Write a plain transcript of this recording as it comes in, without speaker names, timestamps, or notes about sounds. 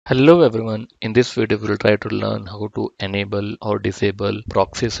Hello everyone, in this video we'll try to learn how to enable or disable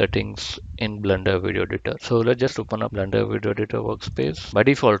proxy settings in Blender Video Editor. So let's just open up Blender Video Editor workspace. By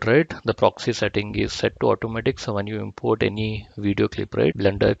default, right, the proxy setting is set to automatic. So when you import any video clip, right,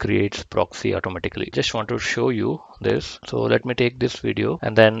 Blender creates proxy automatically. Just want to show you this. So let me take this video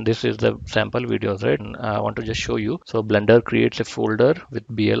and then this is the sample videos, right? And I want to just show you. So Blender creates a folder with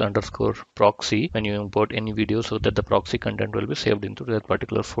bl_proxy when you import any video so that the proxy content will be saved into that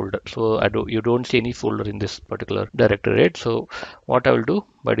particular folder. So you don't see any folder in this particular directory, right? So what I will do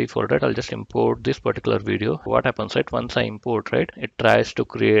by default, right, I'll just import this particular video. What happens, right, once I import, right, it tries to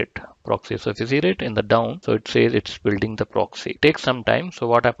create proxy. So if you see it in the down, so it says it's building the proxy. It takes some time. So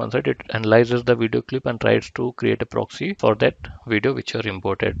what happens, right, it analyzes the video clip and tries to create a proxy for that video which are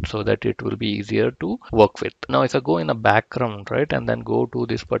imported so that it will be easier to work with. Now if I go in the background, right, and then go to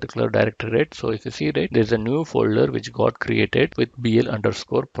this particular directory, right, so if you see, right, there's a new folder which got created with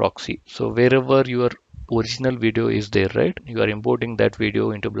bl_proxy. So wherever your original video is there, right, you are importing that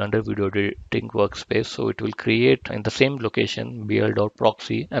video into Blender Video Editing workspace, so it will create in the same location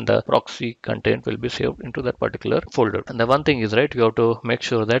bl.proxy and the proxy content will be saved into that particular folder. And the one thing is, right, you have to make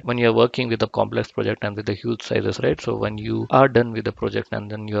sure that when you are working with a complex project and with the huge sizes, right, so when you are done with the project and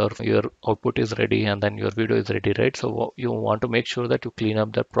then your output is ready and then your video is ready, right, so you want to make sure that you clean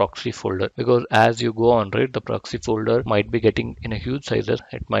up the proxy folder, because as you go on, right, the proxy folder might be getting in a huge sizes,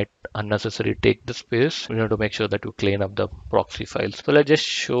 it might unnecessarily take the space. You have to make sure that you clean up the proxy files. So let's just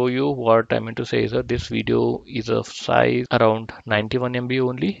show you what I meant to say is that this video is of size around 91 MB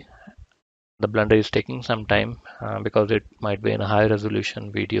only. The Blender is taking some time because it might be in a high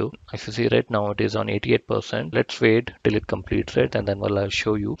resolution video. If you see, right now it is on 88%. Let's wait till it completes, right, and then I'll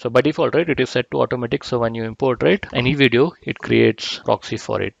show you. So by default, right, it is set to automatic. So when you import, right, any video, it creates proxy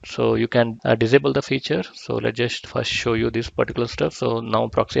for it. So you can disable the feature. So let's just first show you this particular stuff. So now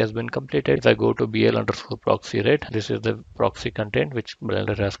proxy has been completed. If I go to bl_proxy, right, this is the proxy content which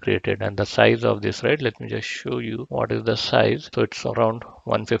Blender has created, and the size of this, right, let me just show you what is the size. So it's around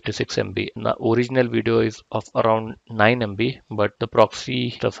 156 MB. Now original video is of around 9 MB, but the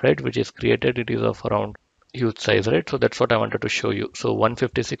proxy stuff, right, which is created, it is of around huge size, right? So that's what I wanted to show you. So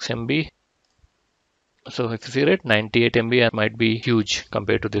 156 MB. So if you see, right, 98 MB might be huge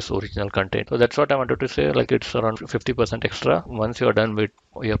compared to this original content. So that's what I wanted to say, like it's around 50% extra. Once you're done with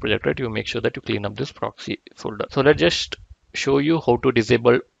your project, right, you make sure that you clean up this proxy folder. So let's just show you how to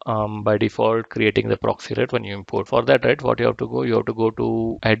disable by default creating the proxy, right, when you import. For that, right, what you have to go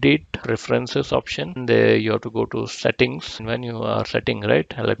to edit references option. There you have to go to settings. And when you are setting,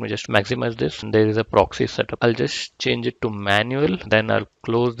 right, let me just maximize this. There is a proxy setup. I'll just change it to manual, then I'll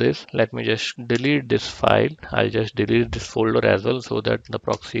close this. Let me just delete this file. I'll just delete this folder as well so that the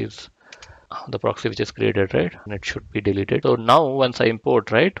proxy which is created, right, and it should be deleted. So now once I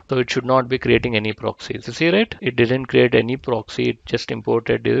import, right, so it should not be creating any proxies. You see, right, it didn't create any proxy, it just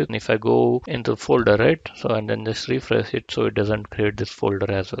imported it. And if I go into folder, right, so and then just refresh it, so it doesn't create this folder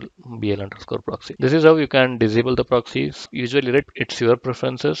as well, bl_proxy. This is how you can disable the proxies. Usually, right, it's your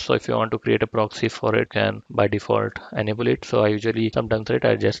preferences. So if you want to create a proxy for it, can by default enable it. So I usually sometimes, right,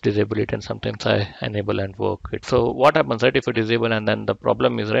 I just disable it and sometimes I enable and work it. So what happens, right, if you disable and then the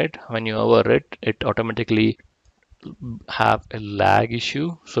problem is, right, when you hover it automatically have a lag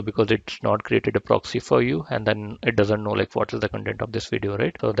issue. So because it's not created a proxy for you and then it doesn't know like what is the content of this video,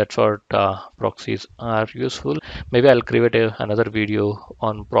 right? So that's what proxies are useful. Maybe I'll create another video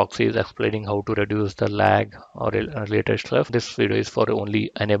on proxies explaining how to reduce the lag or related stuff. This video is for only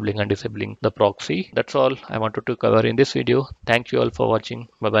enabling and disabling the proxy. That's all I wanted to cover in this video. Thank you all for watching.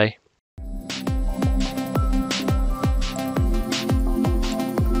 Bye bye.